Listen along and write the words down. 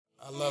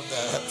I love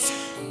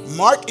that.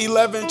 Mark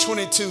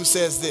 11:22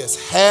 says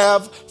this,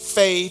 have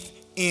faith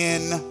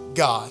in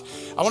God.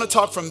 I want to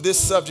talk from this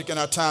subject in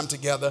our time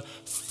together,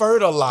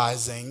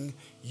 fertilizing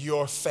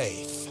your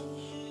faith.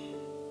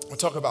 We'll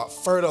talk about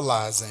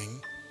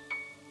fertilizing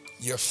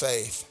your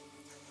faith.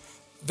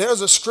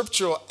 There's a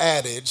scriptural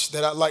adage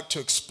that I'd like to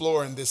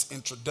explore in this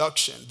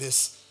introduction.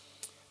 This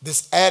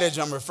adage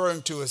I'm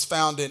referring to is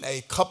found in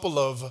a couple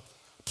of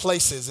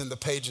places in the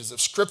pages of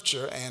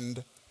scripture,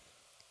 and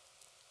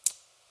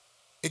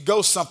it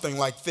goes something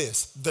like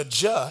this. The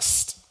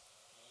just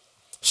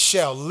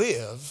shall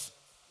live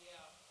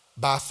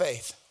by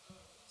faith.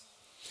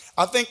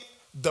 I think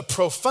the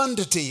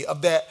profundity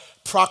of that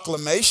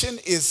proclamation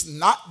is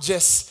not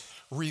just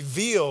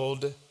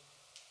revealed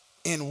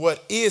in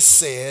what is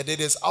said,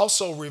 it is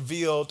also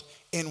revealed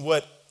in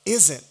what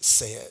isn't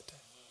said.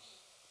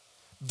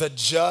 The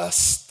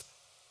just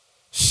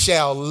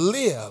shall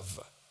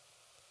live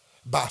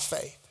by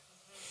faith.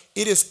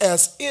 It is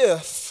as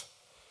if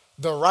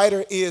the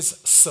writer is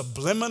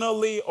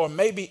subliminally or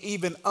maybe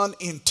even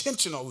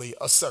unintentionally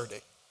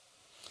asserting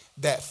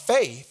that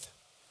faith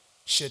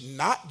should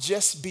not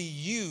just be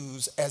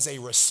used as a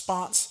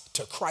response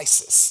to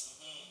crisis.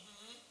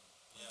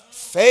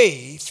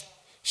 Faith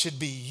should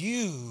be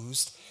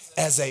used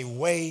as a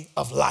way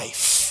of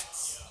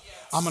life.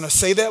 I'm going to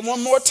say that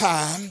one more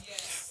time.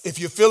 If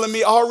you're feeling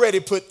me already,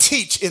 put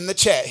teach in the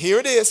chat. Here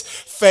it is.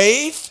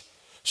 Faith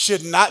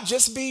should not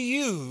just be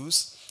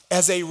used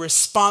as a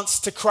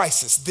response to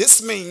crisis.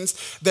 This means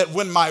that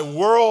when my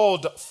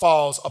world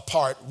falls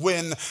apart,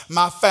 when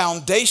my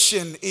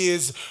foundation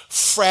is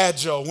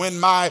fragile, when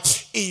my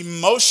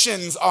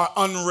emotions are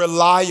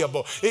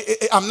unreliable,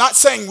 I'm not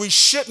saying we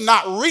should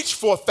not reach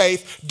for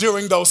faith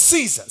during those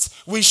seasons.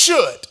 We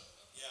should.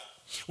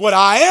 What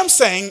I am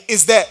saying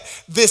is that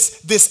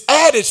this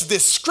adage,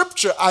 this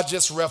scripture I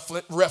just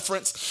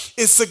referenced,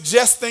 is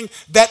suggesting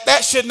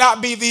that should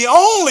not be the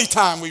only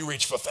time we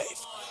reach for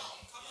faith.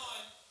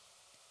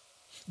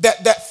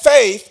 That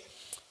faith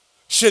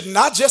should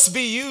not just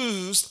be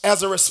used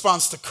as a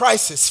response to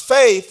crisis.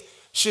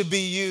 Faith should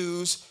be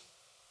used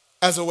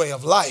as a way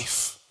of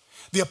life.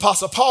 The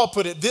Apostle Paul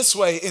put it this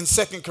way in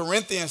 2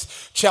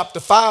 Corinthians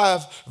chapter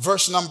 5,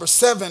 verse number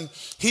 7.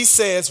 He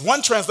says,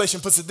 one translation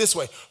puts it this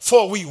way,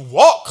 for we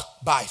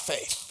walk by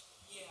faith,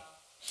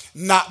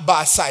 not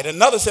by sight.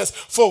 Another says,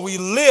 for we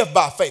live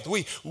by faith.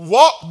 We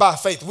walk by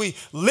faith. We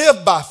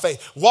live by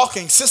faith.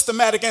 Walking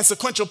systematic and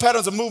sequential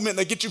patterns of movement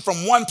that get you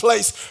from one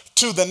place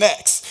to the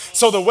next.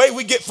 So the way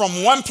we get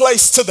from one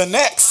place to the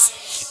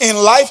next in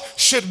life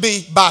should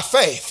be by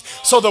faith.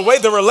 So the way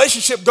the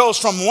relationship goes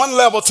from one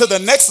level to the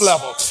next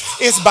level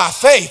is by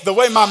faith. The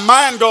way my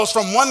mind goes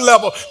from one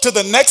level to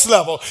the next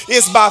level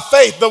is by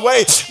faith. The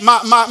way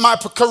my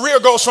career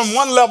goes from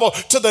one level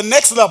to the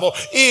next level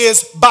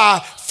is by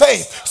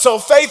faith. So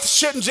faith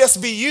shouldn't just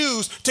be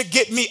used to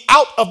get me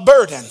out of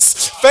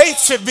burdens.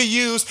 Faith should be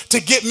used to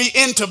get me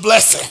into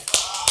blessing.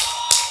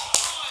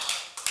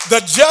 The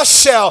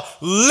just shall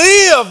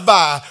live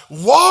by,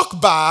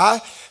 walk by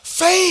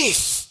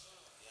faith.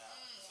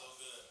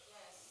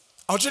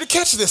 I want you to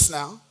catch this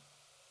now.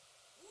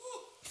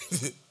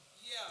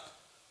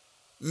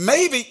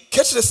 Maybe,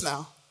 catch this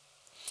now.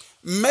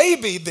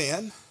 Maybe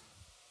then,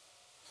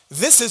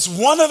 this is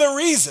one of the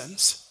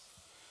reasons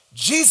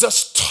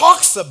Jesus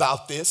talks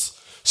about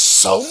this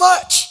so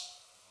much.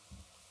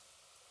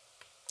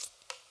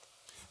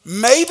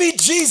 Maybe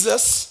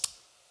Jesus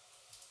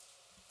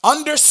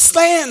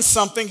understands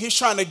something he's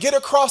trying to get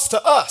across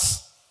to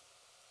us.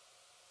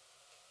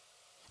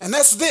 And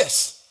that's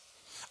this.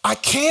 I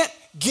can't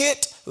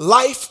get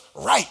life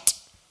right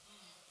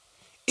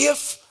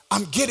if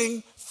I'm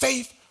getting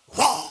faith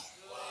wrong.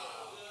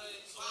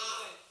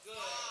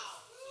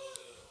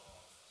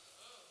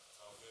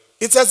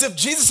 It's as if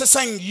Jesus is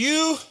saying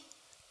you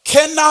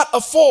cannot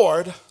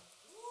afford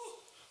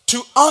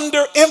to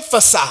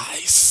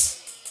underemphasize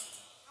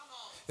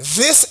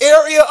this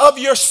area of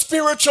your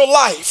spiritual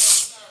life,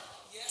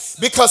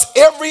 because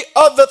every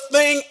other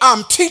thing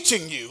I'm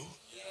teaching you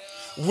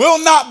will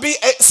not be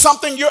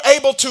something you're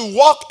able to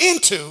walk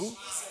into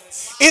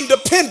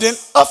independent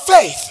of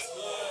faith.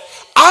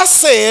 I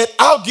said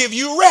I'll give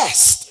you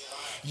rest.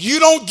 You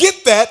don't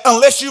get that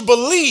unless you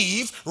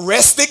believe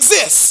rest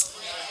exists.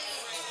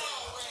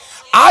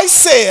 I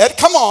said,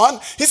 come on,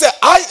 he said,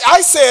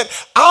 I said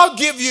I'll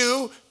give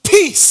you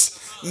peace,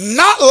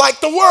 not like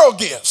the world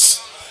gives.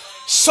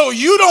 So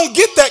you don't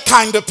get that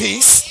kind of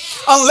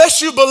peace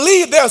unless you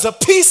believe there's a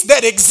peace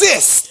that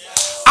exists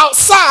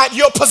outside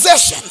your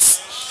possessions.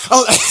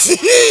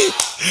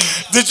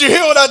 Did you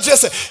hear what I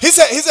just said? He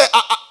said,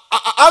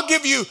 I'll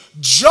give you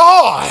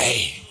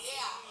joy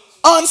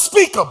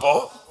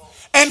unspeakable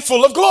and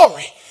full of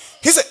glory.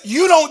 He said,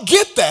 you don't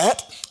get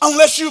that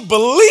unless you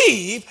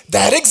believe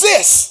that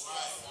exists.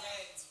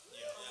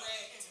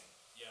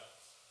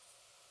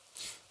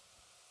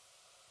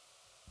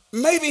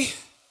 Maybe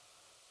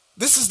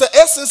this is the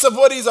essence of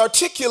what he's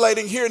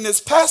articulating here in this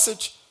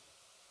passage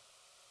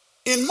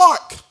in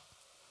Mark.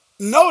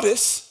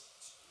 Notice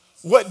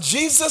what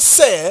Jesus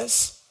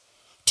says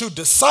to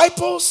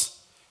disciples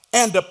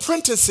and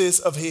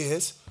apprentices of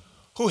his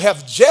who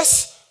have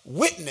just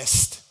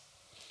witnessed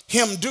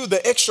him do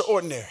the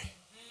extraordinary.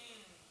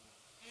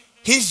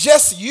 He's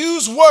just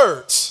used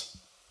words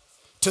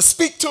to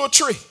speak to a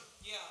tree.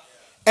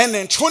 And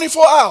in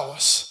 24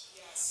 hours,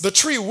 the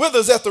tree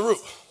withers at the root.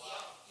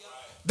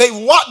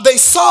 They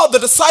saw the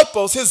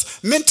disciples, his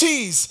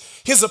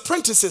mentees, his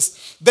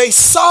apprentices. They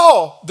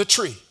saw the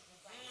tree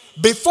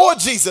before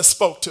Jesus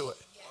spoke to it.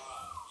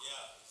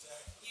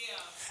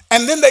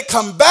 And then they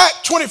come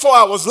back 24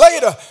 hours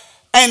later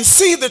and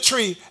see the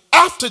tree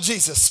after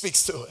Jesus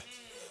speaks to it.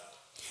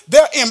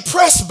 They're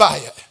impressed by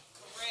it.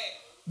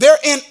 They're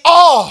in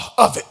awe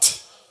of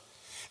it.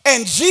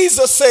 And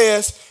Jesus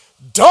says,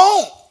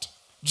 don't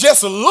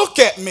just look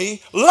at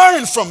me,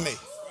 learn from me.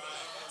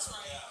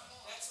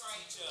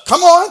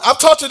 Come on, I've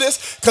taught you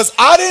this because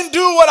I didn't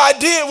do what I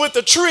did with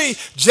the tree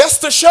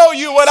just to show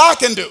you what I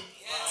can do.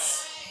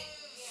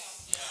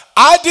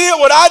 I did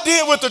what I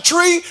did with the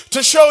tree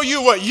to show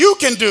you what you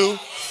can do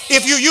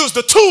if you use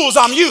the tools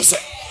I'm using.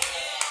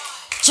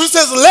 So he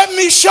says, let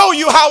me show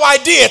you how I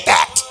did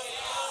that.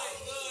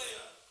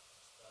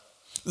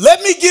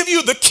 Let me give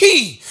you the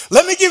key.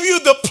 Let me give you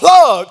the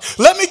plug.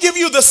 Let me give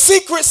you the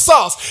secret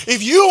sauce.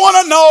 If you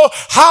want to know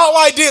how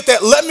I did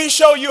that, let me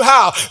show you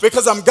how.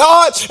 Because I'm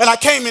God and I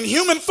came in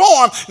human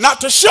form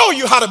not to show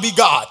you how to be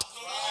God.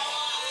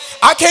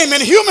 I came in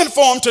human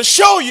form to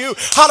show you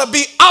how to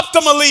be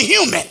optimally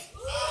human.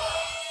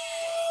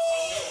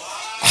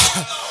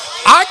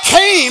 I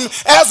came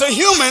as a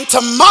human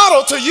to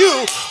model to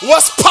you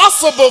what's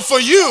possible for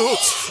you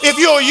if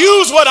you'll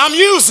use what I'm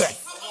using.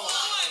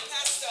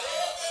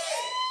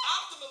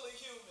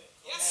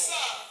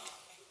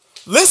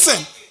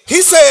 Listen,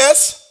 he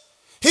says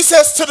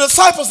to the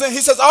disciples, then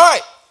he says, all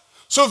right,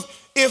 so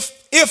if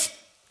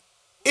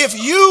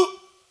you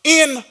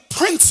in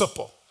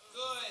principle,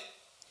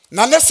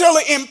 not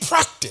necessarily in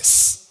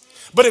practice,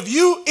 but if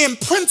you in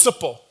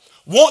principle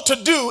want to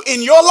do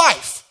in your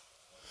life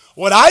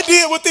what I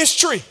did with this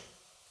tree,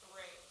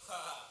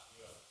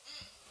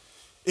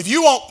 if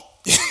you want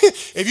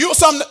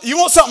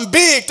something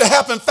big to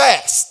happen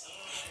fast,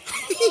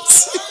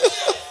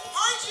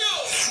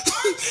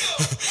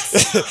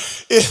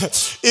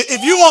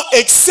 if you want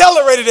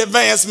accelerated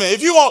advancement,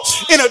 if you want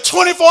in a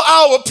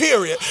 24-hour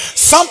period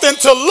something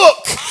to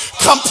look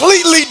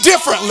completely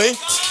differently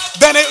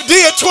than it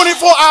did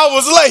 24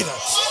 hours later.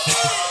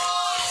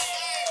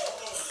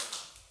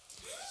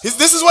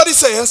 This is what he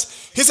says.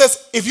 He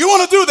says, if you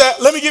want to do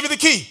that, let me give you the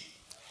key.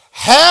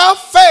 Have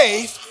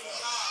faith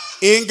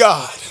in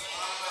God.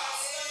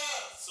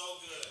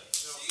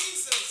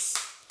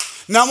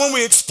 Now, when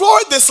we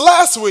explored this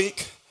last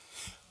week,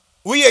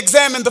 we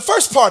examined the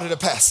first part of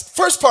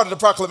the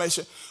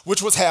proclamation,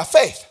 which was have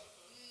faith.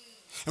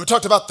 And we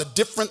talked about the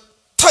different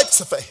types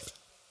of faith.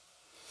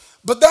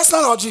 But that's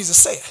not all Jesus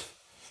said.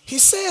 He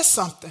says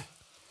something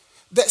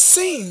that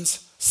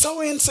seems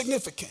so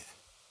insignificant,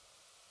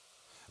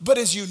 but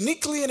is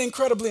uniquely and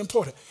incredibly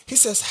important. He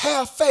says,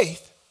 have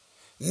faith,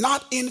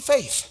 not in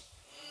faith.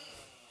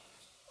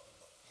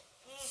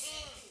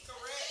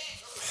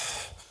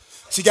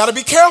 So you got to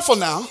be careful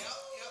now,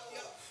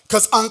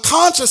 because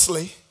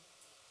unconsciously,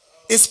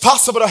 it's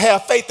possible to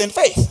have faith in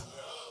faith. 100%.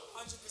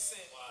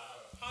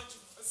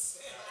 100%.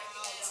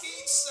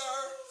 Teach, sir.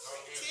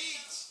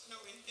 Teach.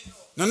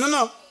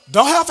 No.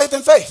 Don't have faith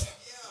in faith.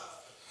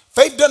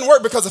 Faith doesn't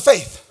work because of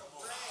faith.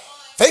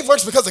 Faith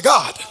works because of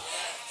God.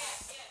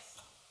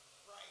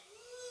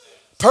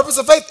 Purpose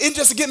of faith isn't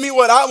just to get me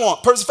what I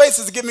want. Purpose of faith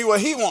is to get me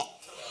what he wants.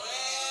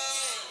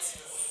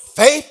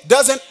 Faith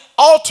doesn't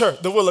alter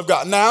the will of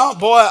God. Now,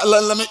 boy,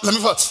 let me.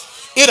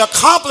 It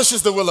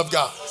accomplishes the will of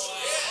God.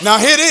 Now,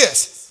 here it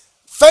is.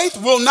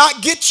 Faith will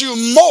not get you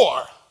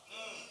more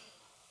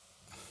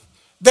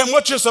than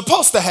what you're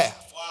supposed to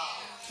have.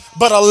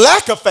 But a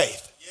lack of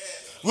faith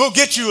will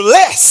get you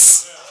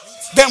less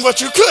than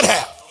what you could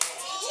have.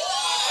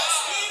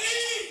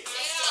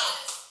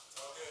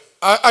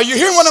 Are you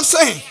hearing what I'm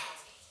saying?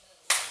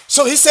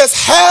 So he says,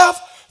 have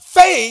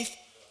faith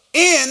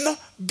in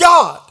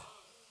God.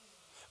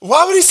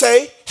 Why would he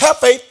say, have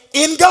faith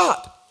in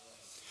God?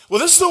 Well,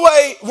 this is the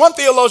way one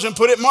theologian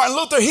put it, Martin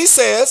Luther. He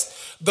says,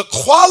 the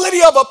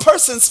quality of a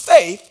person's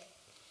faith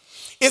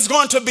is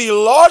going to be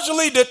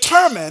largely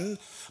determined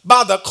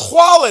by the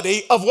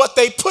quality of what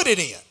they put it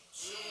in.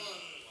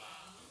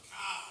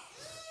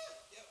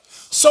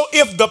 So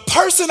if the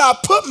person I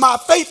put my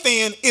faith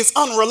in is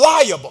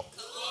unreliable,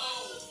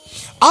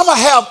 I'm going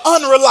to have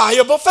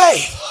unreliable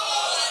faith.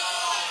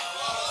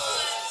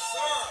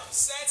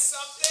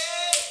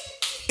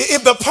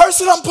 If the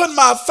person I'm putting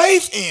my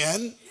faith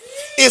in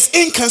is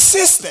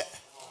inconsistent,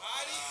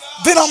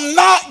 then I'm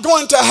not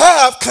going to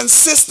have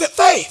consistent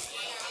faith.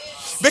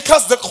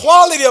 Because the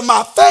quality of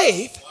my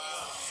faith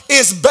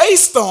is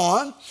based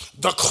on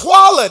the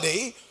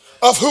quality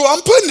of who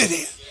I'm putting it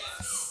in.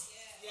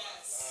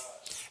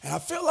 And I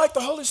feel like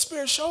the Holy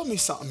Spirit showed me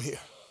something here.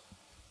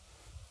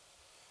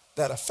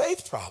 That a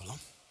faith problem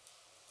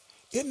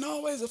isn't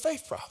always a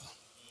faith problem.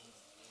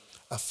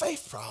 A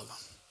faith problem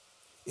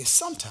is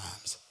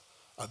sometimes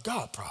a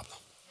God problem.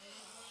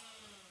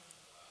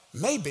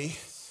 Maybe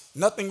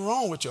nothing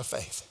wrong with your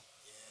faith.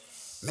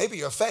 Maybe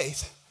your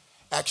faith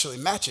actually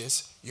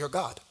matches your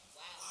God.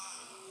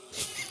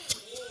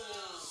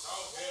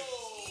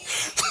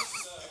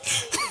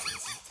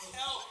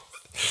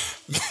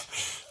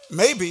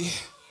 Maybe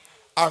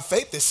our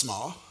faith is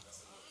small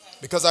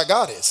because our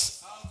God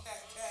is.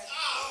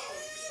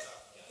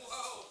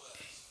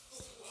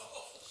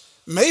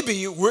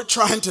 Maybe we're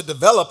trying to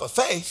develop a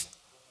faith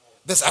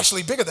that's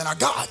actually bigger than our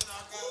God.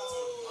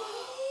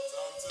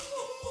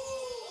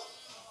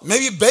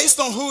 Maybe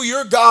based on who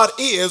your God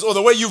is or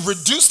the way you've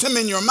reduced him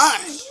in your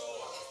mind,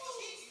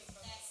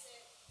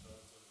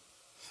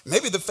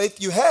 maybe the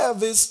faith you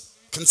have is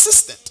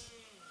consistent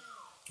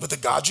with the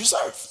God you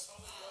serve.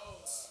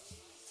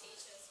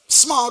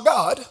 Small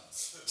God,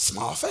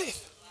 small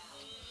faith.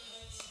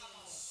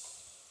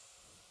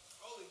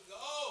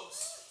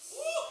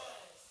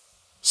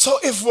 So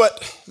if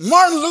what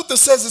Martin Luther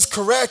says is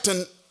correct,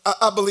 and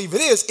I believe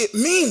it is, it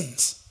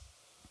means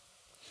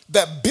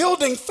that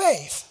building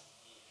faith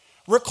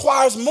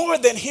requires more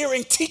than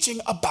hearing teaching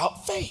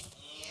about faith.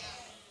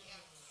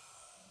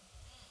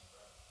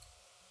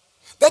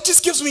 That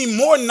just gives me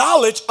more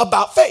knowledge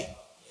about faith.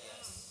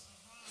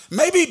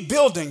 Maybe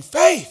building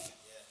faith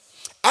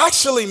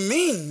actually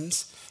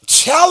means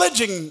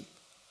challenging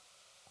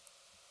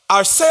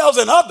ourselves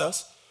and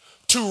others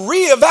to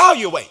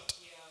reevaluate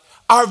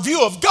our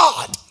view of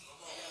God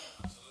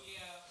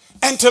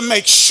and to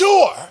make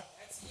sure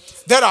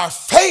that our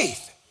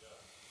faith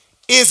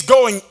is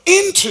going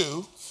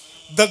into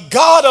the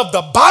God of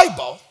the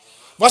Bible.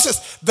 Watch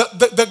this.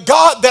 The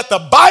God that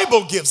the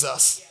Bible gives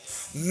us,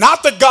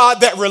 not the God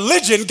that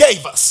religion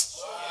gave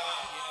us.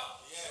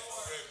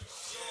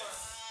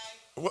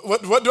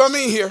 What do I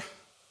mean here?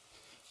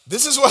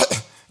 This is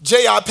what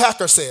J.I.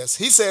 Packer says.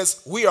 He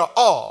says, we are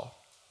all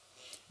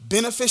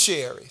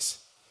beneficiaries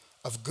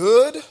of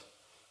good,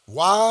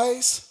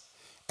 wise,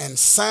 and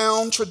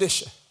sound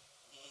tradition.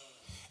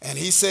 And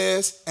he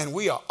says, and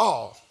we are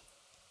all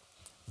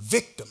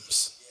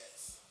victims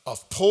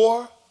of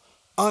poor,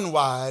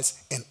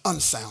 unwise, and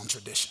unsound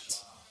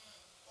traditions.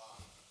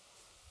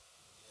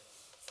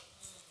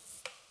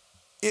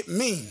 It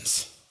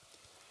means,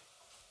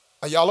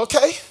 are y'all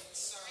okay?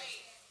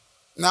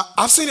 Now,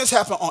 I've seen this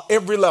happen on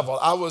every level.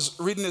 I was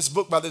reading this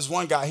book by this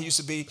one guy. He used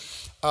to be,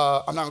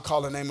 I'm not going to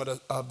call the name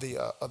of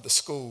the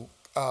school,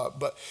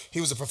 but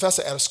he was a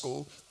professor at a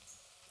school.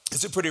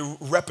 It's a pretty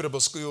reputable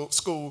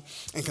school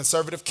in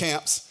conservative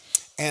camps.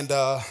 And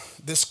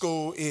this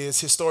school is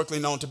historically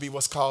known to be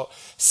what's called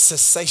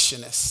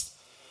cessationist.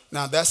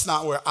 Now, that's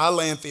not where I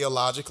land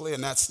theologically,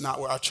 and that's not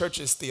where our church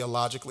is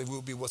theologically. We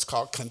will be what's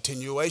called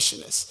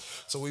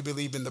continuationist. So we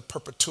believe in the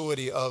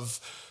perpetuity of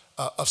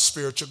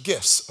spiritual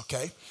gifts,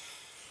 okay?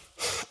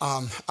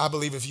 I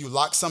believe if you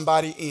lock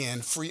somebody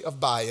in free of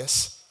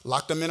bias,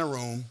 lock them in a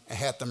room and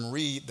had them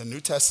read the New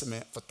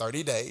Testament for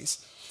 30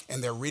 days,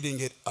 and they're reading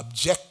it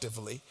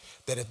objectively,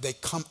 that if they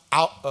come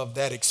out of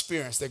that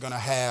experience, they're going to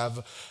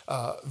have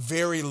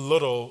very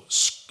little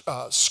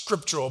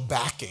scriptural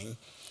backing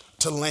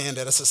to land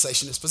at a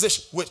cessationist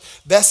position. Which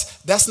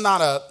that's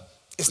not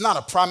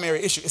a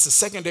primary issue. It's a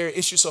secondary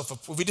issue. So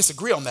if we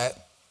disagree on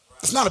that,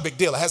 it's not a big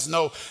deal. It has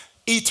no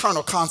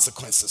eternal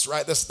consequences,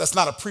 right? That's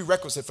not a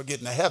prerequisite for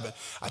getting to heaven.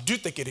 I do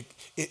think it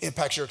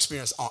impacts your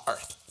experience on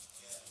earth.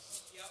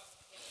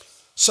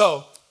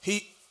 So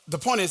the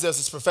point is, there's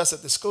this professor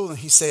at the school, and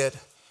he said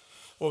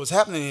what was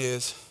happening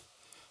is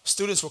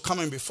students were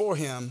coming before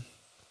him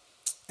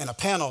in a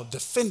panel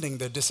defending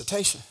their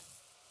dissertation.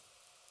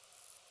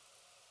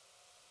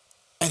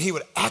 And he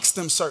would ask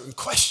them certain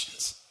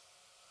questions.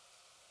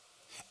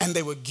 And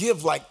they would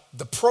give like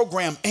the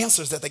program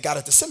answers that they got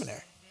at the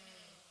seminary.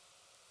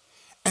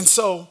 And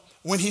so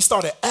when he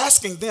started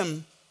asking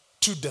them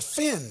to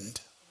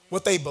defend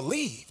what they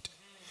believed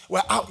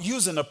without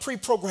using the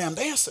pre-programmed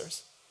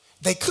answers,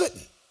 they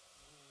couldn't.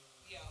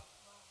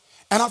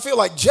 And I feel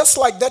like just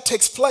like that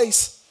takes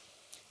place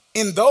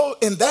in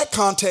that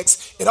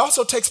context, it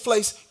also takes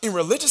place in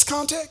religious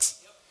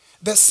context,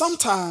 that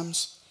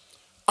sometimes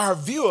our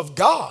view of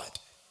God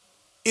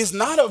is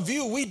not a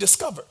view we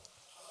discovered.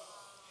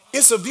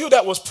 It's a view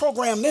that was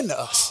programmed into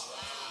us.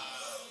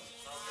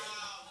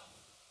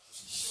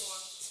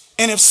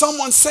 And if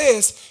someone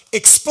says,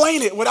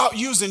 explain it without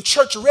using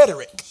church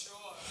rhetoric,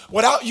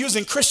 without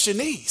using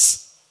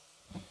Christianese,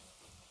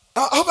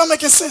 I hope I'm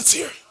making sense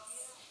here.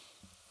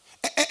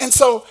 And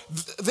so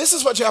this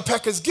is what J.I.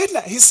 Packer is getting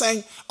at. He's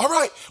saying, all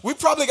right, we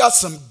probably got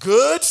some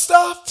good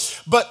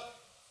stuff, but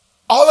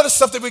all of the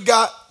stuff that we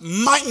got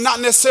might not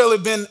necessarily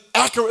have been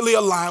accurately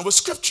aligned with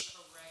Scripture.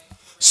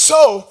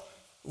 So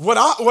what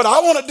I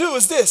want to do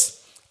is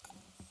this.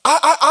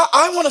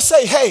 I want to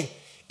say, hey,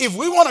 if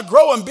we want to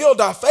grow and build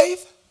our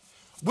faith,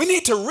 we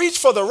need to reach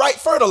for the right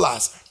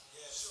fertilizer.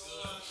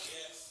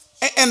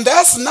 And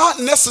that's not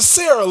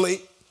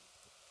necessarily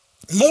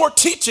more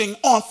teaching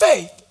on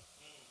faith.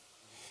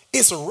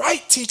 It's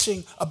right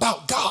teaching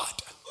about God.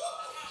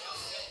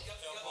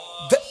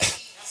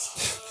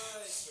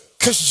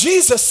 Because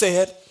Jesus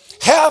said,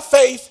 have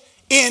faith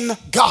in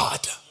God.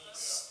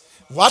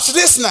 Watch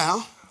this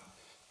now.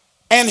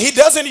 And he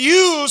doesn't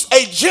use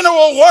a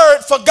general word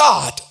for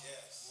God.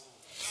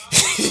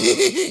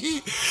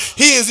 He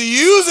is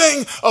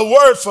using a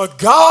word for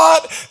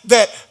God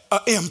that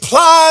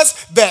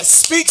implies, that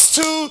speaks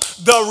to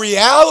the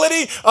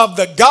reality of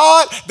the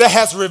God that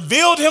has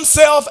revealed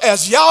himself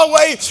as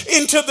Yahweh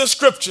into the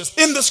scriptures,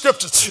 in the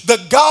scriptures.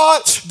 The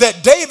God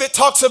that David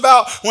talks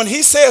about when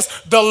he says,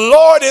 the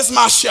Lord is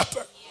my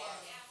shepherd.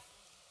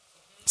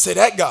 Say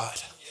that God.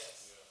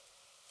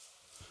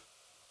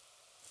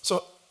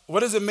 So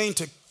what does it mean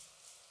to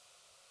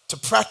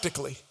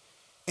practically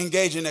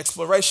engage in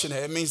exploration?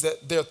 It means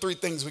that there are three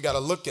things we got to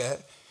look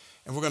at,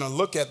 and we're going to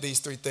look at these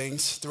three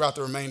things throughout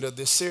the remainder of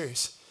this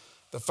series.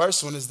 The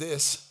first one is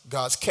this: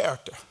 God's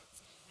character.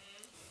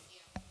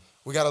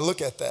 We got to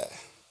look at that.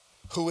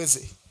 Who is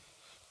he?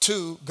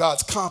 2,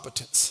 God's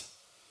competence.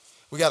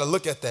 We got to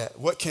look at that.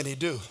 What can he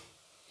do?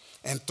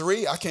 And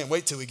 3, I can't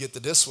wait till we get to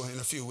this one in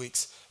a few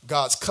weeks.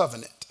 God's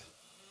covenant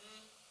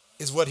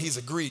is what he's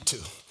agreed to.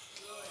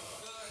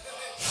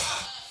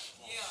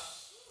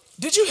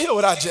 Did you hear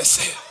what I just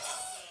said?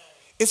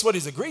 It's what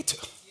he's agreed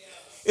to.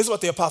 It's what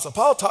the Apostle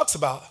Paul talks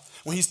about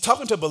when he's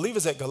talking to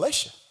believers at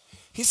Galatia.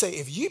 He say,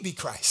 if you be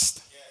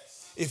Christ,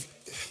 if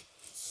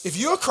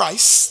you're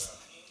Christ,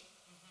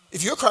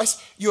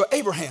 you're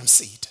Abraham's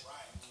seed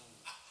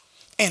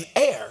and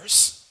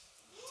heirs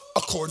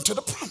according to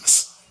the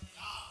promise.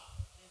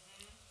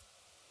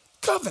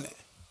 Covenant.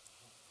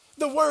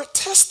 The word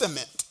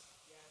testament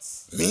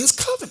means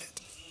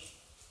covenant.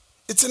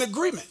 It's an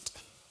agreement.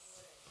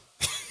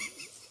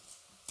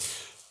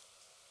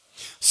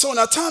 So in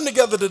our time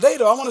together today,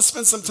 though, I want to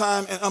spend some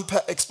time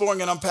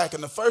exploring and unpacking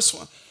the first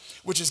one,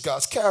 which is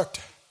God's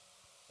character.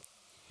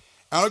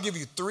 And I'll give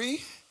you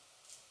 3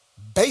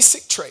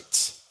 basic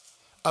traits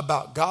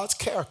about God's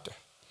character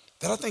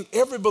that I think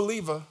every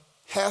believer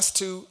has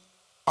to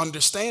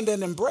understand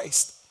and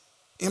embrace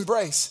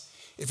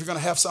if you're going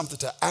to have something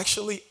to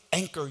actually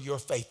anchor your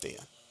faith in.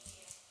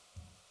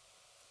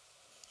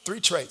 3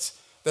 traits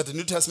that the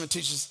New Testament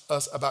teaches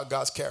us about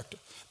God's character.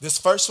 This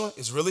first one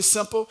is really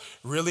simple,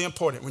 really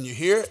important. When you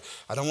hear it,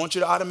 I don't want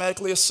you to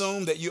automatically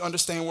assume that you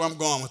understand where I'm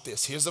going with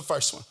this. Here's the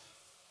first one.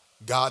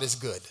 God is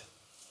good.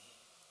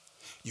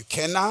 You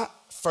cannot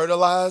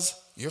fertilize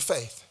your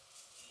faith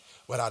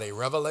without a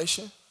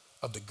revelation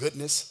of the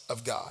goodness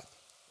of God.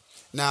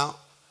 Now,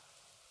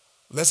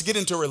 let's get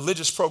into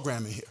religious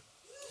programming here.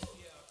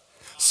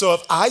 So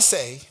if I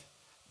say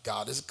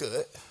God is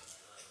good,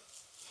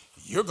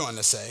 you're going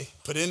to say,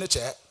 put it in the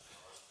chat,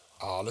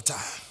 all the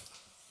time.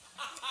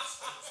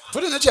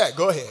 Put it in the chat.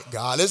 Go ahead.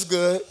 God is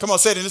good. Come on,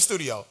 say it in the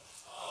studio.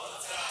 All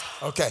the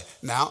time. Okay.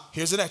 Now,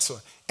 here's the next one.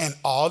 And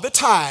all the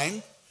time.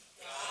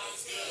 God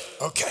is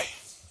good. Okay.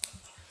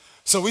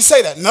 So we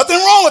say that. Nothing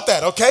wrong with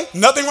that, okay?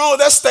 Nothing wrong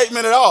with that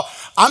statement at all.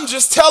 I'm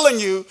just telling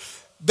you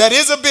that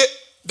is a bit,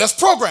 that's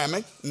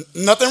programming.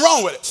 Nothing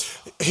wrong with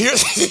it.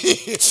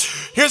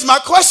 Here's my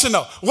question,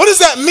 though. What does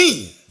that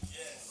mean?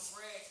 Yes.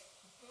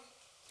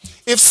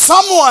 If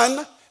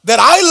someone that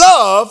I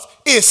love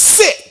is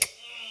sick,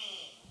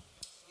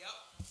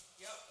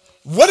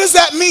 what does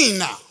that mean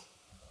now?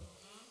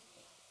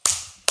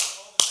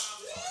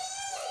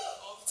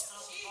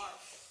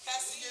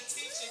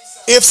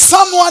 If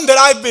someone that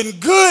I've been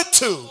good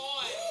to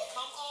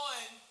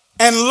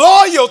and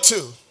loyal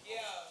to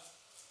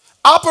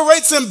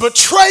operates in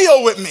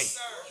betrayal with me,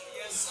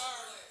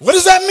 what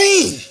does that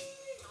mean?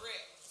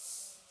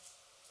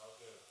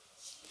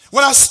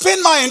 When I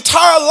spend my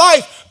entire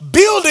life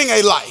building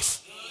a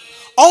life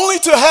only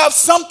to have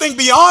something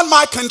beyond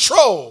my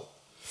control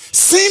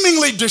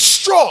seemingly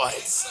destroy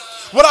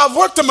what I've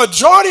worked the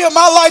majority of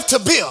my life to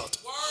build.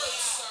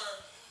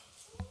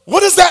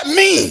 What does that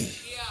mean?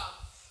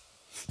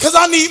 Because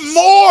I need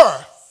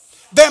more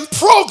than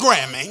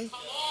programming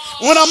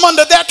when I'm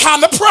under that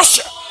kind of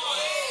pressure.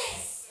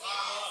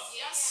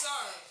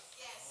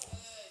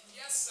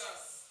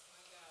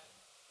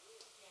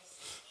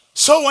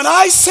 So when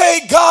I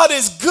say God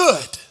is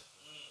good,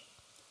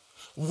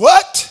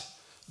 what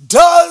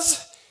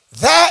does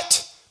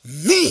that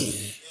mean?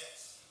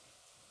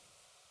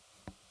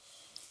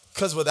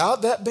 Because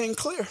without that being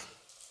clear,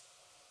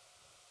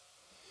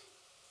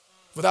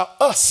 without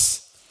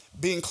us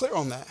being clear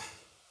on that,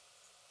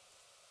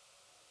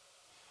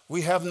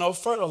 we have no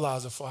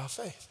fertilizer for our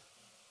faith.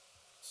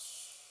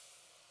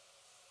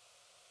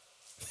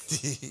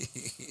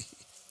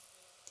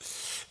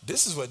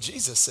 This is what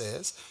Jesus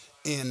says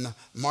in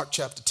Mark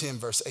chapter 10,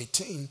 verse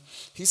 18.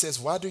 He says,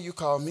 why do you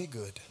call me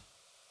good?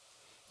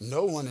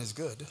 No one is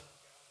good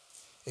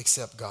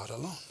except God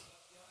alone.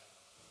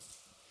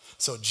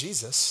 So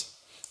Jesus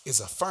is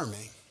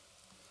affirming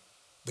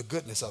the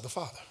goodness of the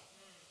Father.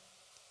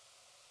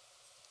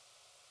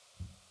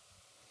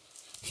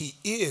 He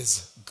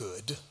is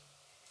good.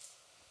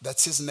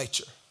 That's his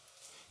nature.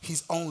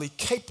 He's only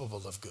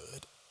capable of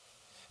good.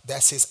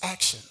 That's his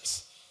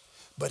actions.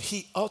 But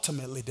he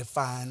ultimately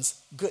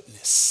defines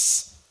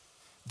goodness.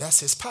 That's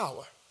his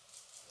power.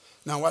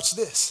 Now watch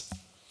this.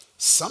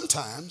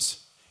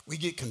 Sometimes we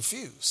get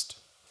confused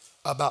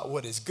about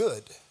what is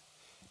good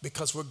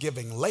because we're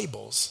giving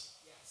labels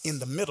in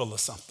the middle of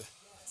something.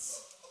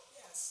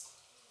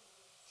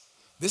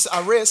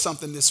 I read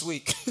something this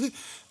week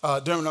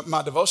during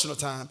my devotional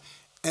time,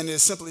 and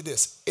it's simply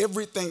this.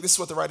 This is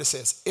what the writer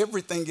says,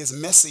 everything is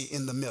messy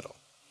in the middle.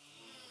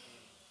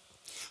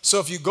 So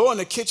if you go in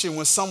the kitchen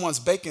when someone's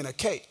baking a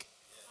cake,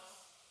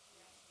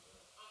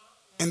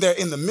 and they're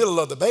in the middle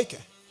of the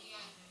baking,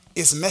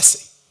 it's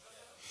messy.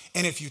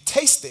 And if you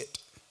taste it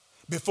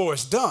before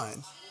it's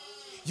done,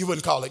 you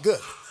wouldn't call it good.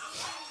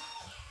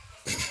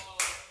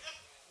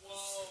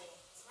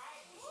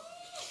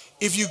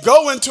 If you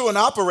go into an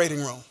operating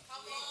room,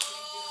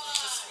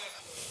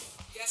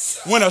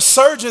 when a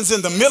surgeon's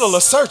in the middle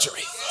of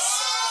surgery,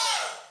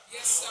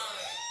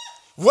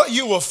 what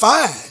you will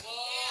find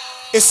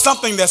is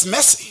something that's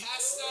messy.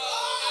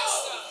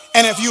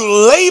 And if you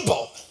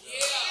label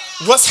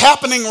what's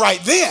happening right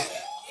then,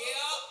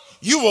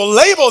 you will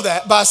label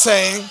that by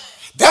saying,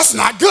 that's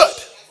not good.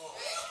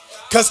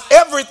 Because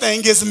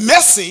everything is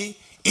messy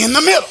in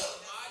the middle.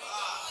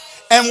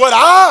 And what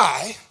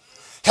I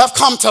have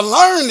come to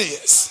learn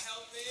is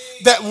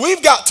that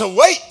we've got to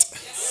wait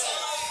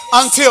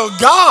until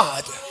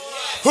God,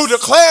 who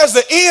declares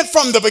the end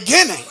from the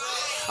beginning,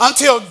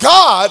 until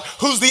God,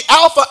 who's the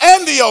Alpha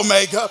and the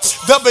Omega,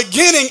 the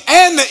beginning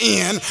and the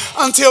end,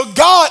 until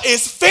God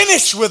is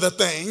finished with a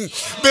thing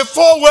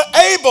before we're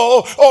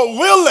able or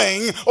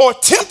willing or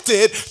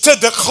tempted to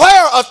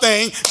declare a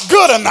thing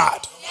good or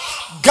not.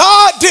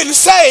 God didn't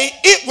say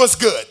it was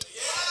good.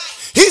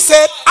 He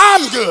said,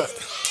 I'm good.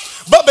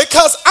 But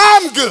because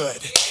I'm good,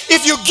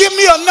 if you give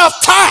me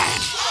enough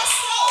time,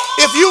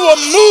 if you will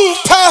move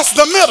past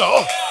the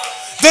middle,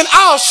 then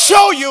I'll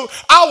show you,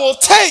 I will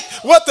take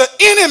what the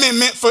enemy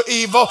meant for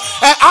evil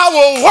and I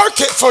will work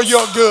it for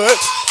your good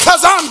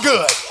because I'm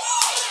good.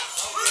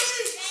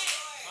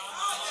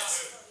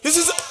 This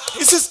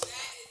is,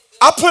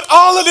 I put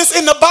all of this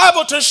in the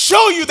Bible to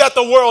show you that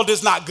the world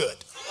is not good.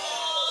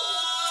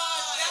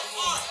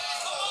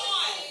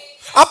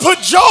 I put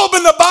Job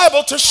in the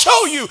Bible to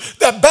show you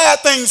that bad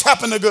things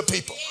happen to good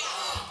people.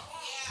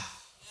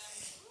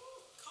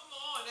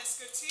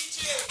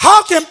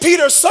 How can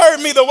Peter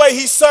serve me the way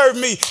he served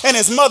me and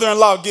his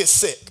mother-in-law gets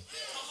sick?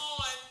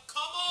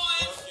 Come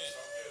on.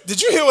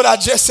 Did you hear what I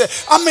just said?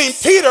 I mean,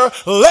 Peter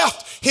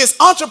left his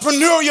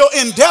entrepreneurial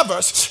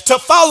endeavors to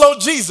follow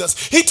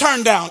Jesus. He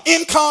turned down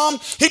income.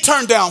 He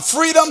turned down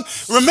freedom.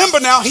 Remember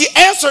now, he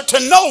answered to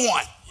no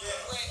one.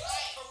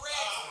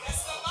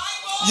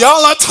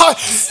 Y'all are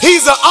talking.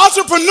 He's an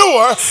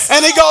entrepreneur,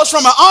 and he goes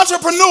from an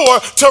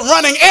entrepreneur to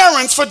running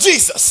errands for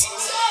Jesus.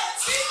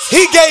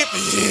 He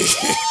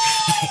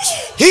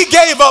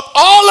gave up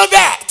all of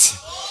that,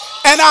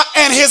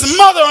 and his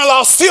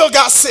mother-in-law still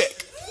got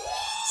sick.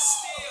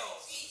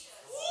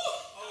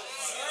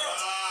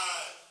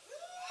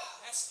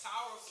 That's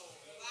powerful.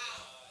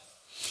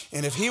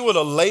 And if he would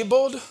have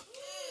labeled,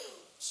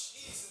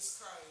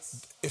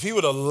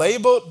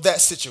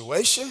 that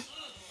situation,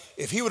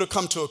 if he would have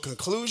come to a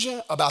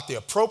conclusion about the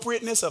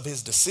appropriateness of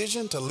his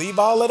decision to leave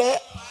all of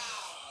that,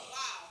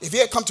 if he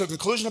had come to a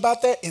conclusion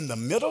about that in the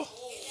middle,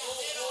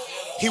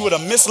 he would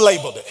have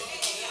mislabeled it.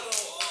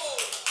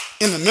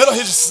 In the middle, he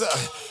just said,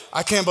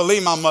 I can't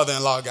believe my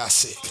mother-in-law got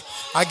sick.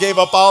 I gave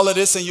up all of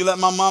this and you let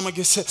my mama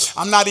get sick.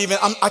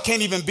 I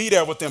can't even be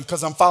there with them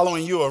because I'm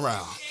following you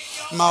around.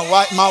 My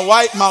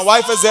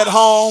wife is at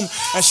home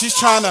and she's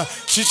trying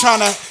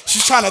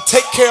to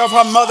take care of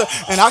her mother,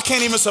 and I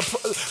can't even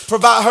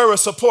provide her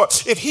with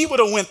support. If he would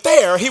have went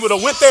there, he would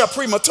have went there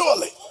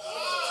prematurely.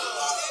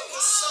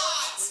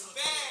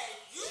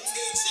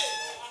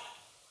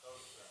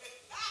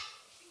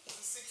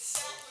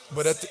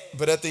 But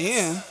at the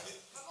end,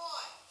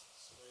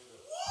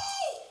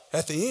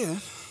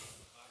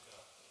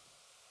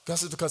 God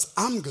says, because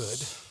I'm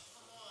good,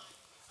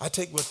 I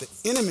take what the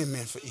enemy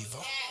meant for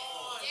evil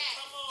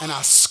and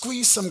I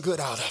squeeze some good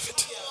out of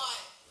it.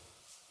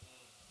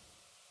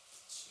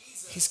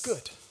 He's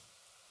good.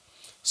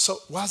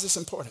 So why is this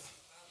important?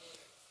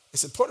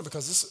 It's important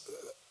because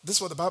this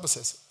is what the Bible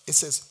says. It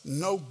says,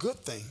 no good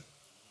thing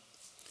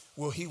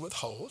will he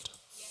withhold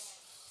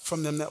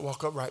from them that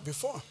walk upright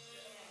before him.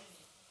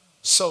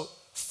 So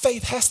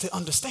faith has to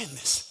understand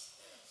this.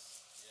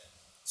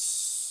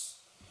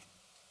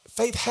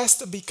 Faith has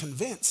to be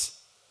convinced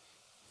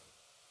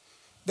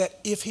that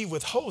if he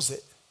withholds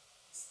it,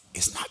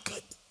 it's not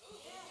good.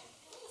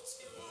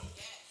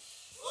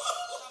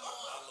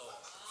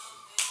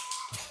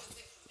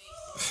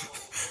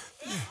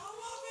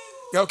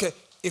 Yeah, okay,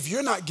 if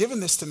you're not giving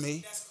this to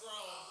me,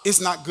 it's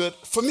not good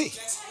for me.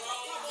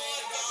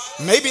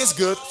 Maybe it's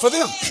good for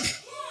them,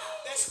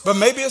 but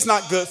maybe it's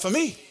not good for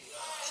me.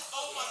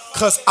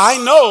 Because I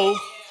know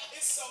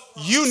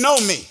you know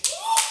me.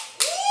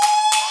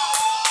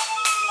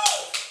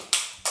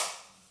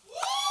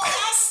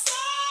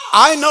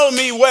 I know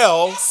me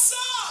well.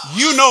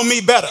 You know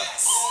me better.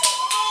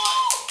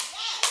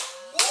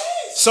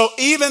 So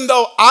even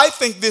though I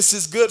think this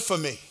is good for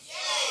me,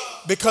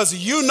 because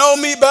you know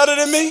me better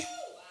than me,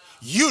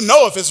 you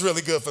know if it's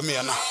really good for me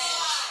or not.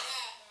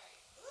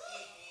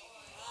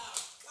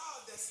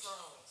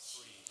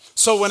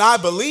 So when I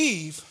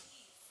believe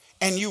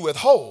and you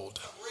withhold,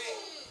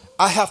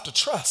 I have to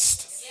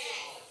trust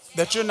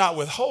that you're not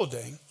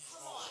withholding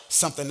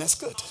something that's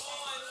good.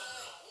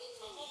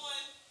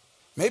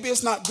 Maybe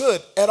it's not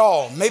good at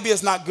all. Maybe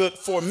it's not good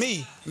for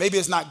me. Maybe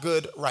it's not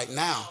good right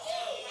now.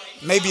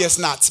 Maybe it's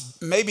not,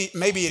 maybe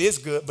it is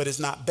good, but it's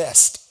not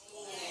best.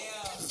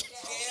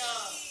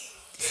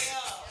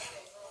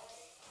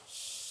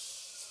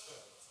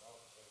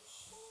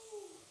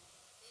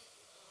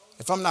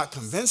 If I'm not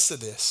convinced of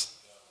this,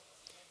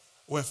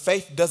 when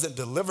faith doesn't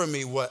deliver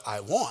me what I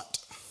want,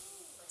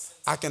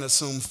 I can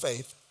assume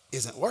faith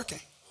isn't working.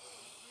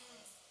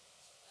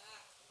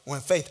 When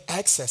faith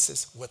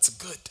accesses what's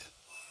good.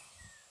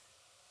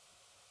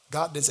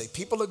 God didn't say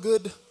people are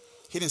good.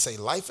 He didn't say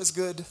life is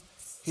good.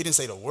 He didn't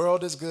say the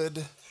world is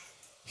good.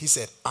 He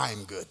said,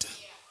 I'm good.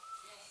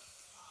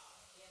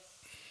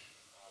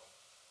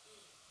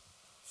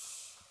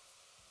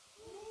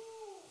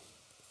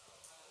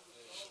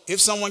 If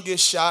someone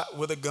gets shot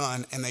with a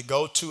gun and they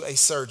go to a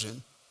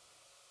surgeon,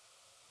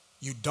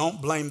 you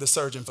don't blame the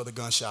surgeon for the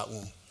gunshot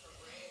wound.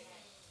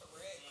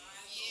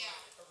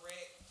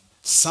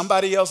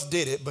 Somebody else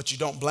did it, but you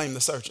don't blame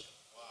the surgeon.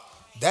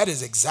 That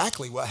is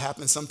exactly what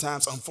happens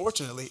sometimes,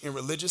 unfortunately, in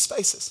religious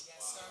spaces.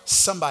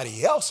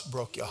 Somebody else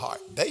broke your heart.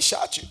 They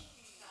shot you.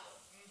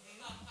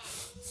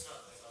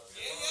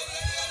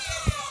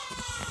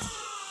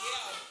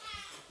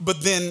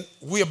 But then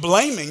we're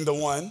blaming the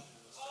one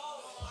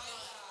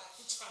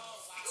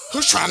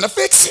who's trying to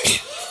fix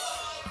it.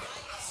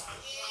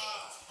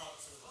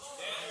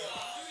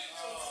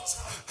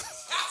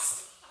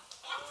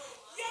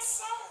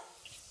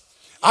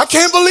 I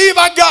can't believe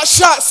I got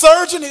shot,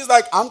 surgeon. He's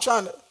like, I'm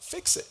trying to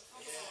fix it.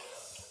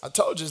 I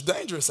told you it's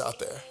dangerous out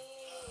there.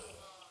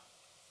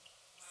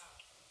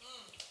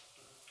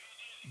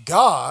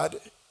 God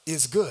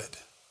is good.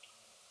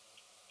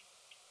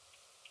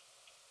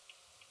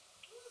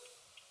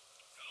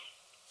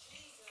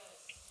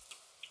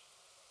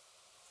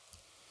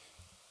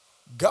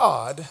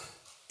 God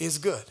is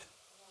good.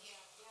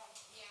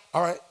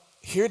 All right,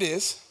 here it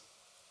is.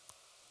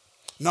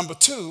 Number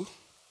 2,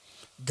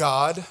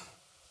 God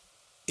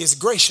is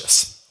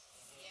gracious.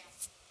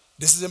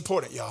 This is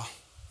important, y'all.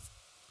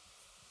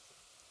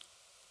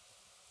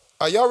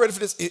 Are y'all ready for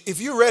this?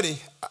 If you're ready,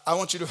 I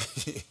want you to,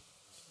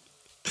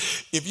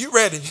 if you're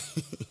ready,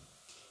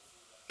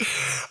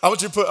 I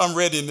want you to put I'm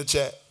ready in the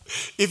chat.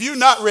 If you're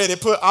not ready,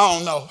 put I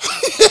don't know.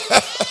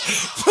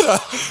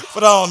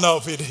 But I don't know,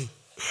 PD.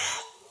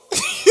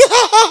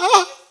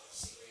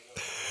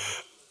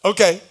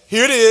 Okay,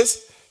 here it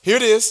is. Here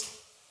it is.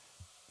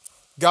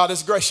 God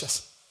is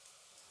gracious.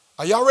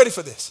 Are y'all ready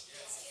for this?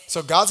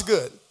 So God's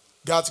good.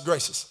 God's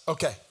gracious.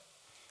 Okay.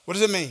 What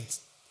does it mean?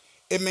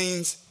 It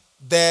means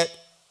that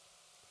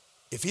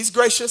if he's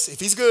gracious, if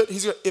he's good,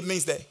 it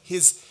means that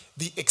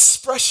the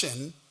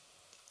expression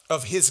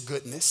of his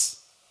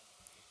goodness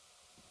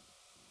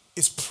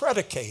is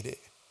predicated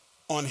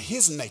on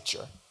his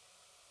nature,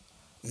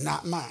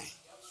 not mine.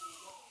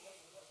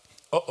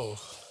 Uh-oh.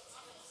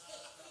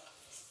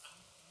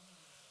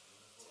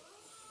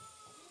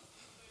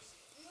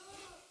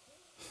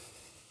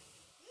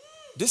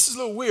 This is a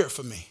little weird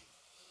for me.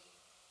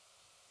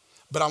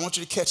 But I want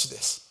you to catch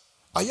this.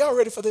 Are y'all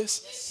ready for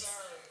this? Yes, sir.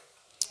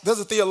 There's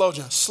a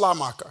theologian,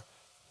 Schleiermacher,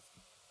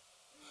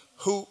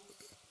 who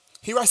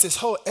he writes this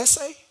whole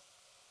essay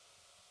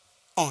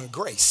on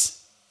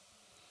grace.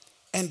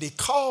 And he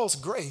calls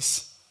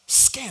grace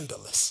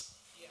scandalous.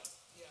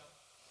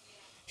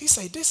 He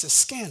say this is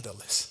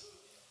scandalous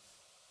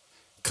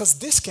because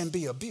this can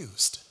be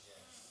abused.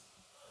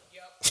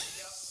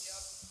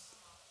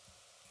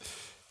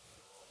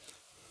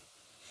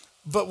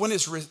 But when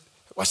it's,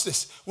 watch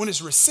this, when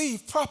it's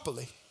received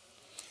properly,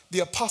 the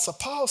Apostle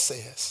Paul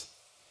says,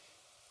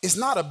 it's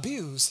not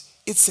abused,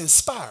 it's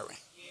inspiring.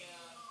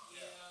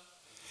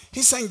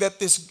 He's saying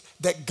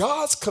that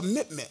God's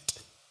commitment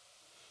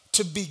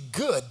to be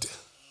good.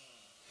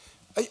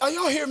 Are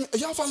y'all here? Are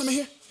y'all following me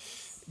here?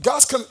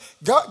 God's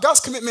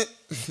commitment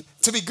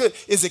to be good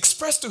is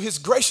expressed through his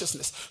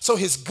graciousness. So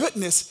his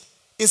goodness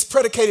is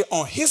predicated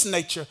on his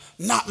nature,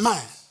 not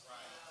mine.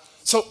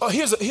 So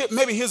here's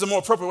a more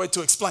appropriate way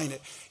to explain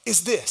it.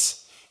 Is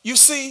this. You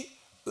see,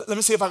 let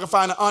me see if I can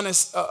find an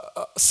honest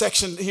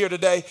section here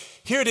today.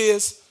 Here it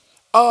is.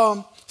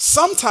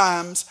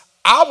 Sometimes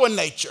our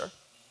nature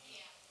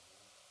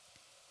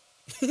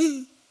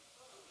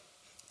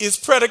is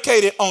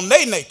predicated on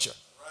their nature.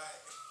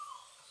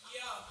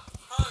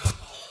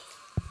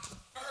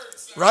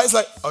 Right? It's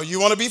like, oh, you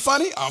want to be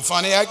funny? I'm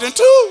funny acting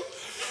too.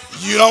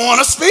 You don't want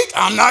to speak?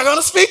 I'm not going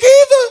to speak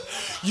either.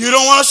 You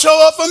don't want to show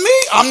up for me?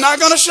 I'm not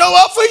going to show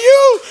up for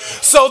you.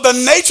 So the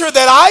nature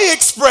that I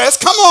express,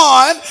 come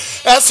on,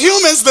 as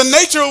humans, the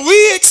nature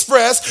we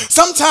express,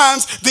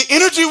 sometimes the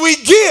energy we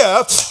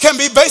give can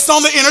be based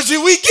on the energy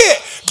we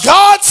get.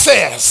 God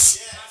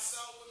says,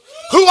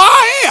 who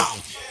I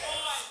am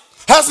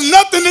has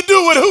nothing to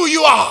do with who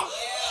you are.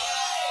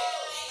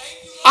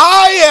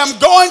 I am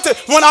going to,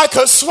 when I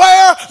could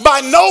swear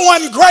by no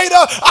one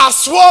greater, I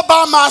swore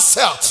by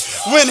myself.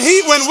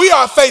 When we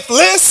are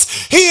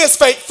faithless, he is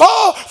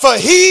faithful, for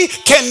he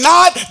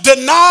cannot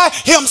deny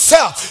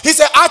himself. He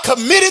said, I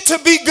committed to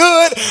be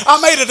good. I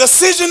made a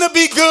decision to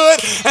be good.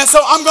 And so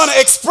I'm going to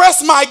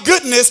express my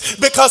goodness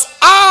because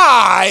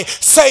I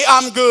say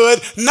I'm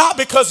good, not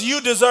because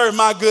you deserve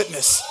my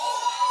goodness.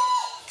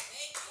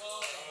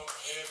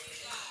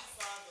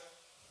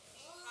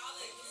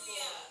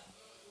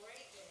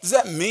 Does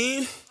that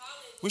mean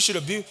we should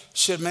abuse?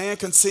 Should man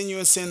continue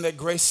in sin that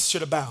grace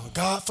should abound?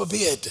 God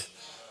forbid.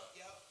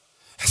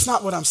 That's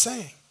not what I'm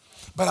saying.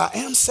 But I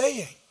am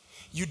saying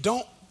you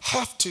don't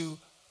have to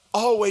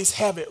always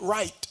have it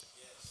right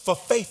for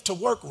faith to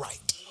work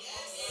right.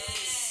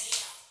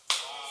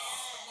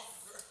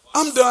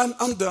 I'm done.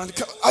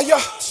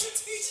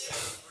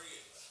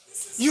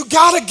 You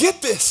got to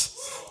get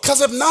this.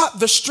 Because if not,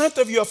 the strength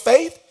of your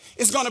faith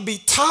is going to be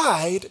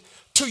tied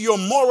to your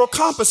moral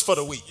compass for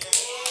the week.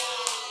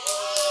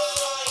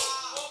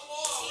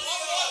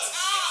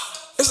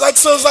 It's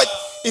like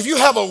if you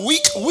have a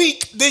weak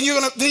week, then you're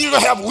gonna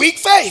have weak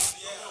faith.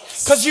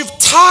 Because you've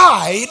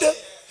tied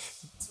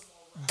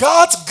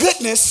God's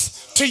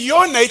goodness to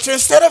your nature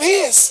instead of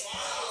his.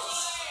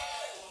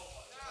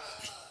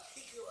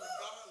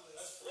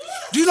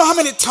 Do you know how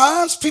many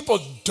times people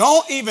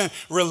don't even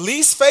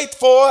release faith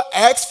for,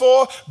 ask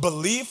for,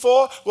 believe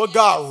for what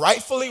God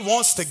rightfully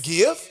wants to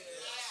give?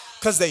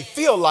 Because they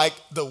feel like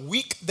the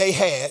week they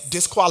had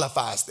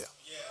disqualifies them.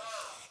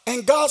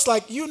 And God's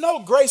like,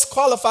 grace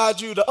qualified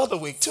you the other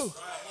week too.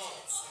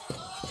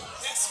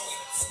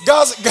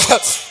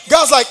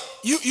 God's like,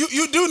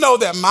 you do know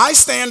that my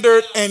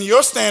standard and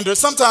your standard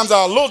sometimes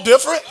are a little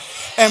different.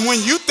 And when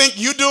you think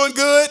you're doing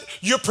good,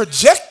 you're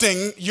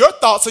projecting your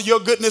thoughts of your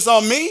goodness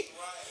on me.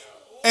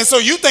 And so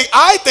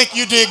I think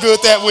you did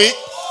good that week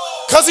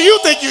because you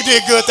think you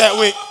did good that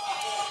week.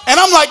 And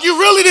I'm like, you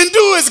really didn't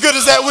do as good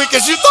as that week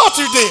as you thought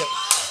you did.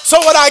 So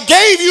what I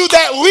gave you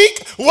that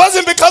week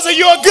wasn't because of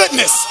your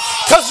goodness,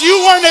 because you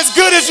weren't as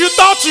good as you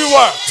thought you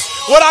were.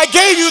 What I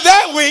gave you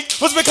that week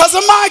was because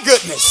of my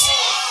goodness.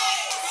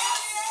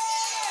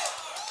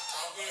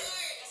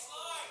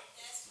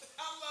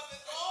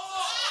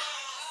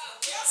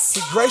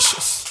 Be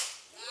gracious.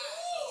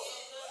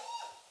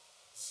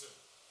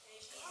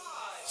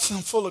 See,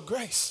 I'm full of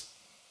grace.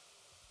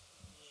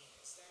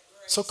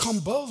 So come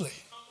boldly.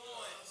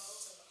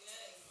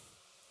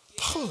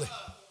 Boldly.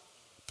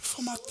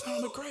 Before my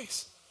throne of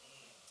grace.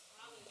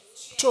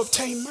 To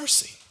obtain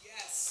mercy.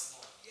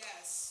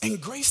 And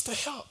grace to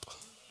help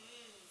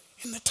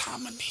in the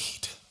time of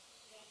need.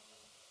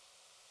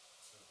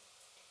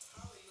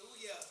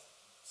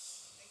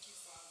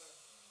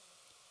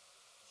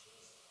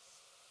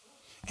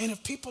 And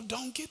if people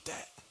don't get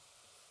that,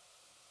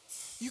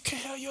 you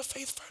can't have your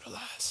faith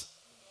fertilized.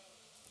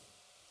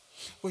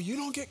 When you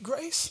don't get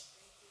grace,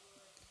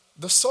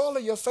 the soil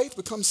of your faith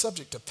becomes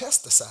subject to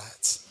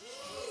pesticides.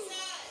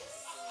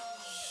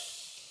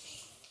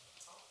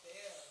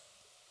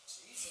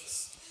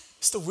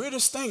 It's the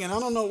weirdest thing, and I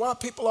don't know why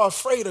people are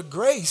afraid of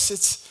grace.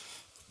 It's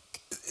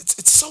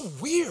so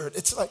weird.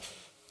 It's like,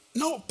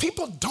 no,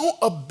 people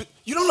don't.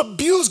 You don't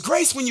abuse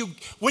grace when you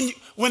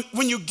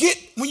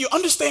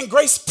understand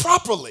grace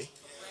properly.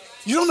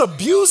 You don't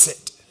abuse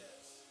it.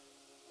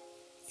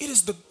 It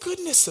is the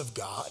goodness of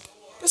God.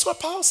 That's what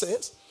Paul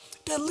says.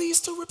 That leads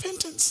to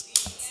repentance.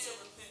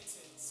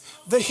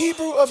 The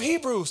Hebrew of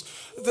Hebrews,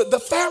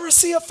 the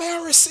Pharisee of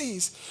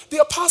Pharisees,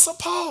 the Apostle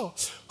Paul,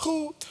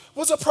 who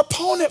was a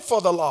proponent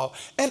for the law,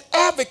 an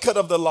advocate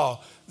of the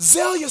law,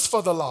 zealous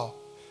for the law,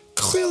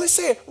 clearly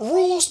said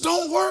rules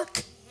don't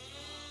work.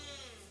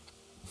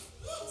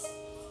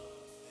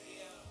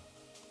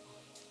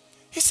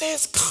 He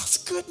says God's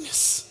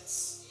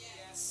goodness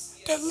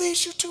that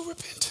leads you to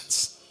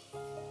repentance.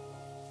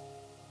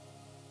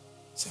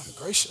 Say, I'm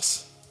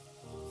gracious.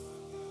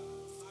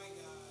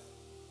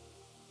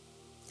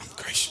 I'm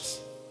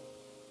gracious.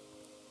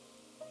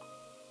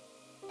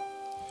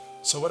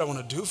 So what I want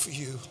to do for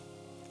you,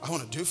 what I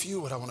want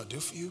to do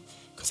for you,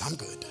 because I'm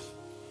good.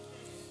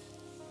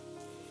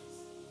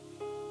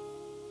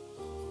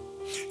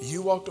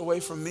 You walked away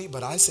from me,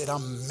 but I said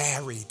I'm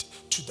married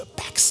to the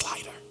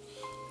backslider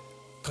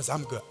because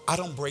I'm good. I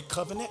don't break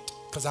covenant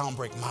because I don't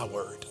break my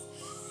word.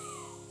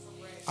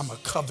 I'm a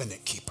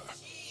covenant keeper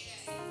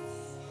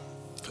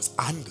because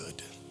I'm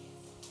good.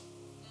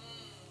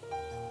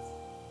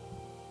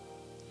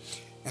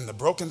 And the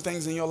broken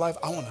things in your life,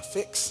 I want to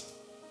fix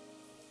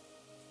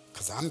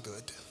because I'm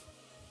good.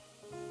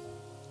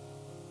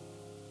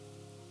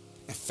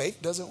 And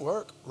faith doesn't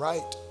work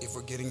right if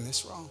we're getting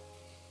this wrong.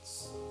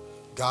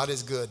 God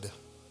is good.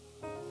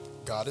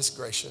 God is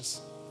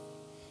gracious.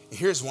 And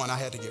here's one I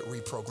had to get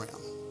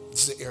reprogrammed.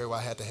 This is the area where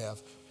I had to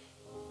have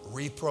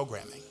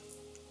reprogramming.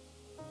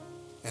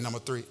 And number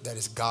 3, that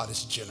is God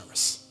is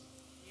generous.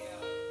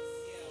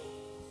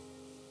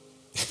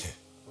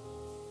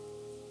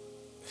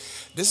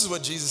 This is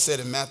what Jesus said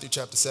in Matthew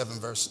chapter 7,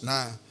 verse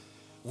 9.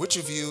 Which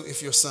of you,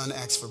 if your son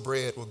asks for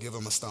bread, will give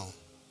him a stone?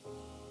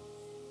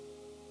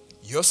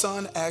 Your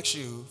son asks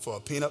you for a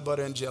peanut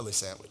butter and jelly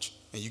sandwich,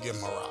 and you give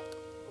him a rock.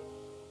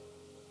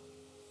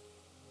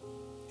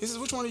 He says,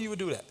 which one of you would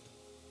do that?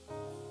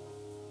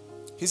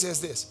 He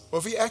says this, well,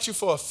 if he asks you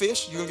for a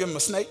fish, you're going to give him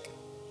a snake?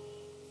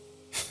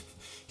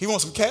 He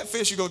wants some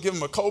catfish, you're going to give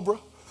him a cobra?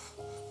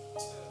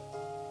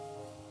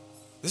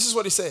 This is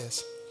what he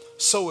says.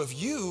 So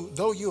if you,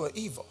 though you are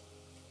evil,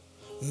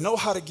 know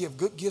how to give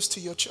good gifts to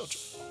your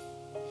children,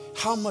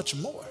 how much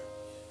more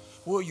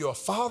will your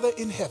Father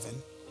in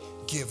heaven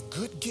give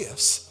good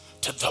gifts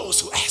to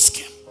those who ask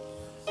him?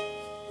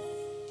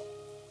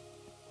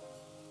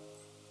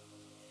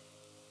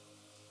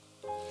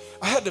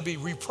 I had to be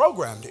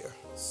reprogrammed here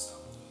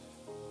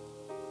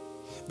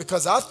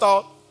because I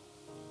thought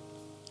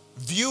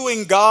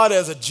viewing God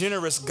as a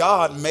generous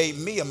God made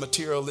me a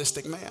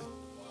materialistic man.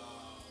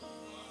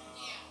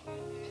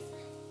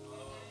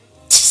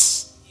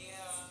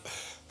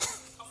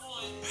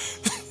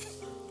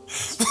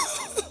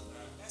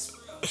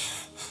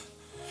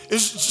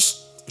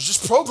 It's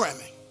just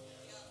programming.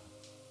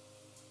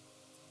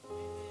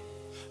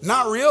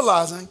 Not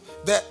realizing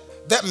that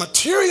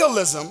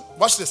materialism,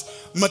 watch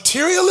this,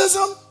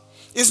 materialism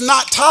is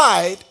not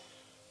tied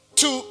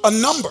to a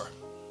number.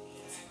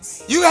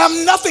 You have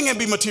nothing and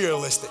be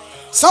materialistic.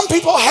 Some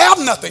people have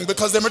nothing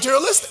because they're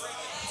materialistic.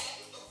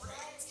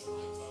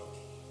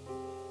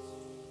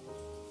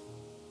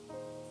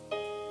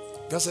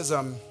 God says,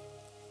 I'm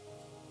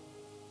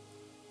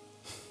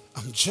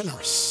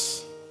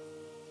generous.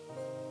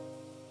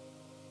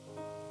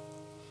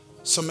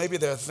 So maybe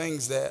there are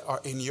things that are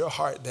in your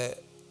heart that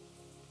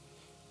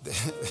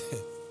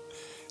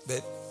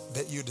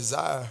you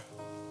desire.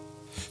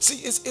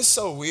 See, it's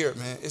so weird,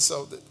 man. It's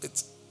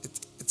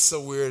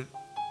so weird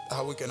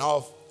how we can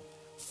all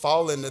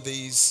fall into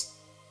these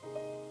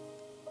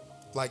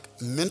like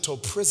mental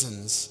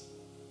prisons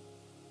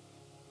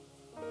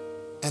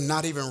and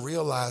not even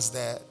realize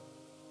that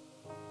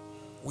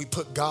we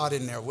put God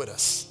in there with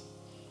us.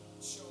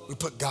 We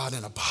put God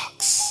in a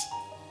box.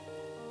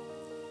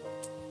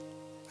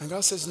 And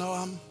God says, no,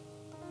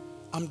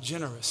 I'm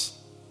generous.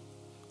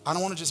 I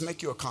don't want to just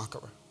make you a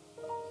conqueror.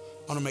 I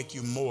want to make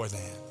you more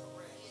than.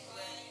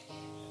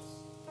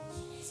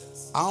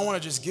 I don't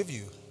want to just give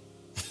you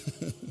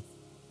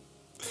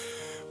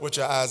what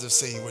your eyes have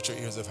seen, what your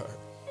ears have heard.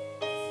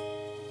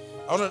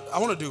 I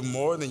want to do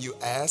more than you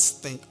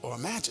ask, think, or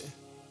imagine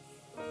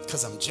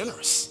because I'm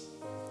generous.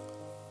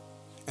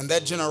 And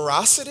that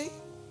generosity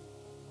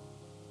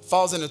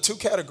falls into two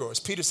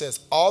categories. Peter says,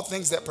 all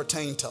things that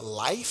pertain to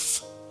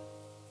life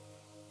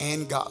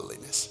and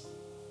godliness.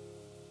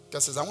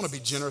 God says, I want to be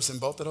generous in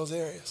both of those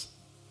areas.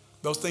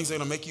 Those things that are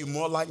going to make you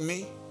more like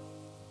me,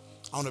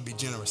 I want to be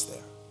generous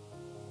there.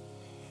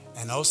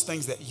 And those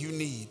things that you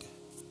need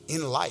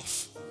in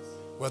life,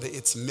 whether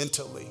it's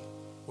mentally,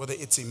 whether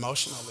it's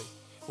emotionally,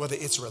 whether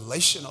it's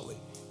relationally,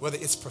 whether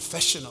it's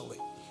professionally,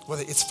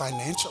 whether it's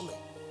financially.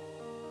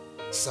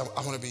 So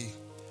I want to be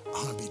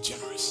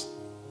generous.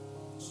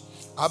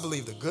 I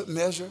believe the good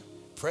measure,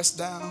 pressed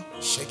down,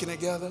 shaken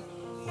together,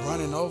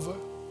 running over,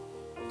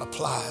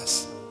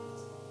 applies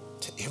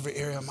to every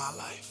area of my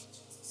life.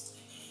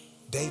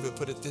 David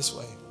put it this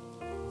way,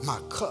 my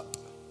cup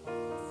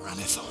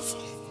runneth over.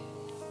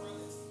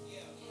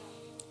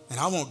 And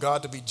I want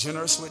God to be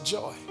generous with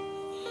joy.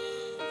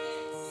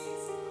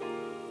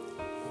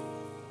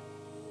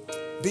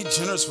 Be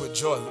generous with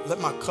joy. Let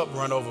my cup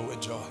run over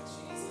with joy.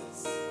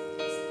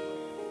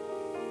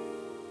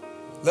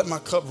 Let my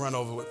cup run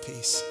over with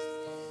peace.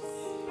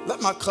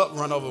 Let my cup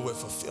run over with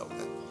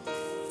fulfillment.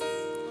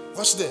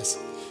 Watch this.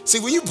 See,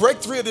 when you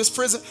break free of this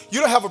prison, you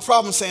don't have a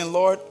problem saying,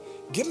 Lord,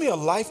 give me a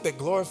life that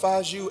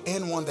glorifies you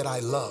and one that I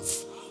love.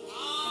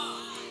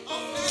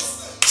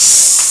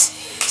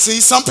 See,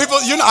 some people,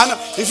 I know,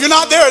 if you're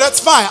not there, that's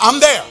fine. I'm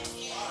there.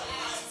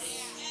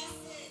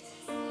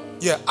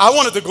 Yeah, I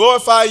wanted to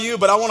glorify you,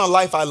 but I want a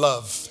life I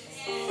love.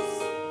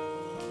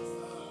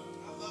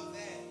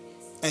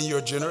 And you're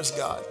a generous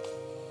God.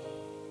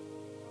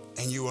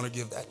 And you want to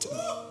give that to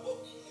me.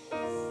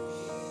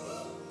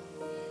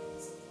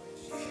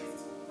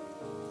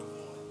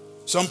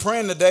 So I'm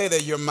praying today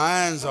that your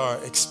minds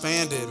are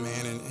expanded,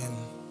 man, and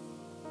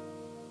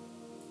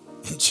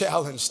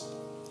challenged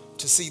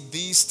to see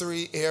these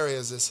three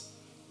areas as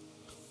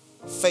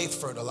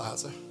faith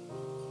fertilizer.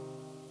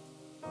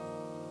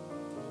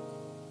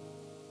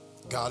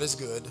 God is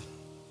good,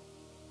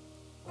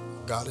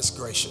 God is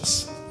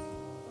gracious,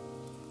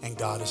 and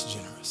God is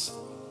generous.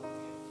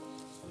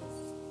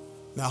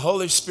 Now,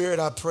 Holy Spirit,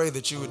 I pray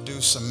that you would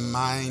do some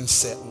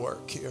mindset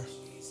work here.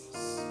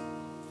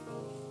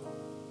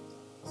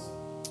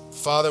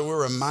 Father,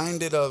 we're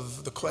reminded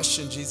of the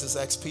question Jesus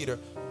asked Peter,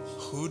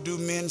 who do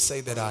men say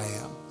that I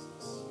am?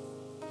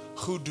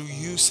 Who do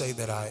you say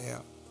that I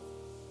am?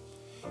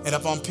 And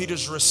upon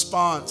Peter's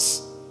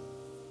response,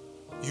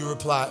 you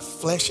replied,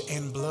 flesh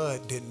and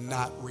blood did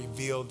not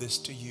reveal this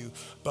to you,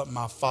 but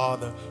my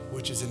Father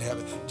which is in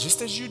heaven.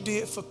 Just as you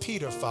did for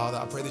Peter, Father,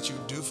 I pray that you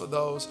do for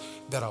those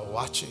that are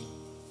watching.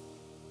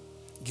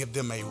 Give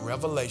them a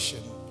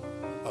revelation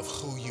of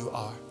who you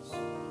are.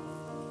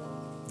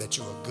 That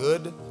you are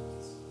good,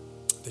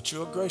 that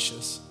you are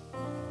gracious,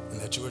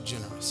 and that you are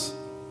generous.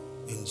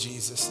 In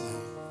Jesus'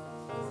 name.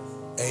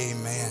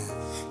 amen.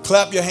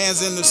 Clap your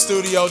hands in the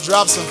studio.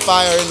 Drop some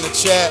fire in the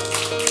chat.